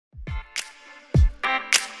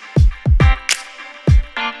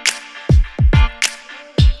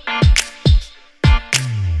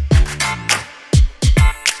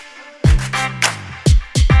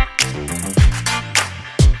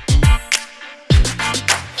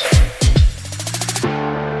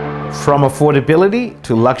From affordability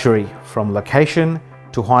to luxury, from location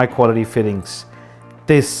to high quality fittings,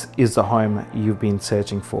 this is the home you've been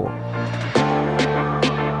searching for.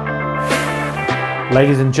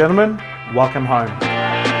 Ladies and gentlemen, welcome home.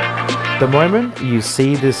 The moment you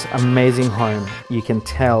see this amazing home, you can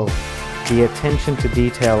tell the attention to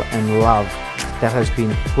detail and love that has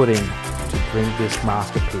been put in to bring this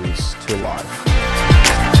masterpiece to life.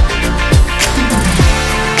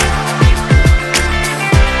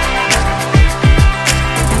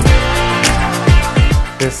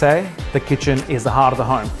 They say the kitchen is the heart of the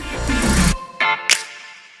home.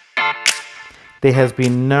 There has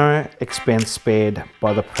been no expense spared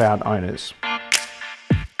by the proud owners.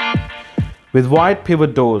 With wide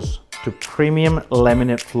pivot doors to premium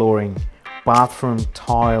laminate flooring, bathroom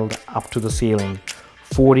tiled up to the ceiling,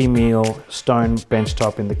 40mm stone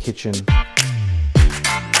benchtop in the kitchen,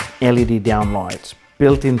 LED downlights,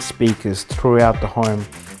 built-in speakers throughout the home,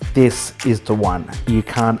 this is the one you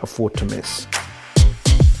can't afford to miss.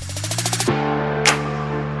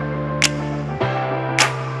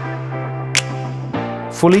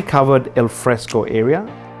 Fully covered alfresco area,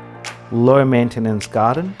 low maintenance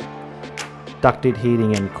garden, ducted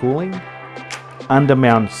heating and cooling,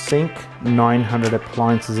 undermount sink, 900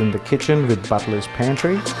 appliances in the kitchen with butler's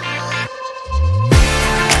pantry.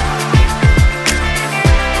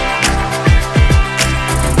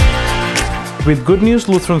 With Good News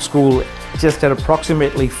Lutheran School just at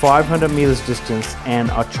approximately 500 meters distance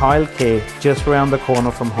and our childcare just around the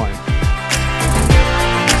corner from home.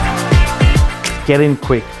 Get in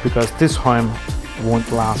quick because this home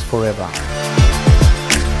won't last forever.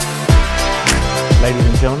 Ladies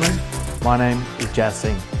and gentlemen, my name is Jazz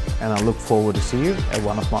Singh and I look forward to see you at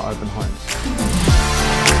one of my open homes.